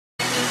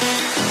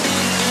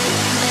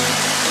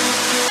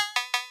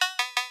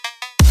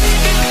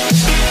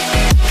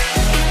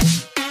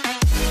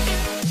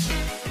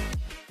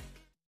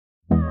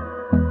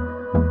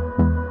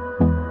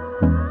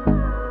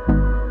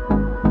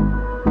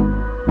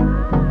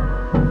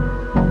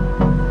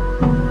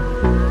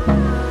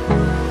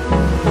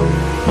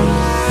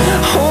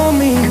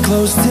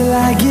close till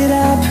I get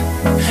up.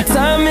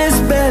 Time is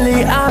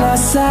barely on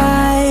our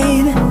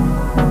side.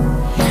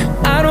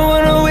 I don't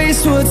wanna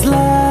waste what's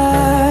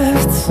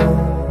left.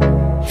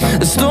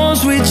 The storms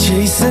we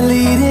chase are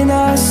leading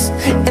us,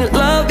 and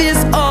love is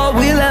all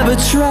we'll ever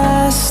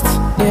trust.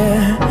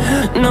 Yeah,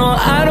 no,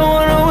 I don't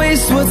wanna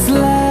waste what's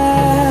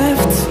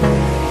left.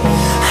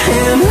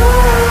 And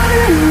on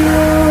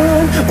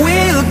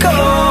we'll go,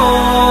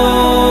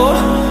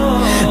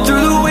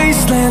 through the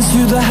wastelands,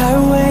 through the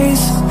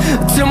highways,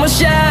 till my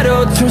shadow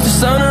turns to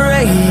sun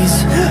rays.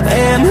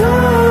 And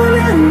on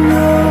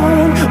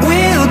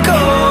we'll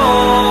go,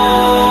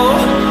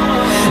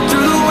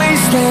 through the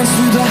wastelands,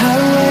 through the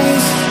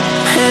highways,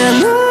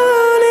 and on.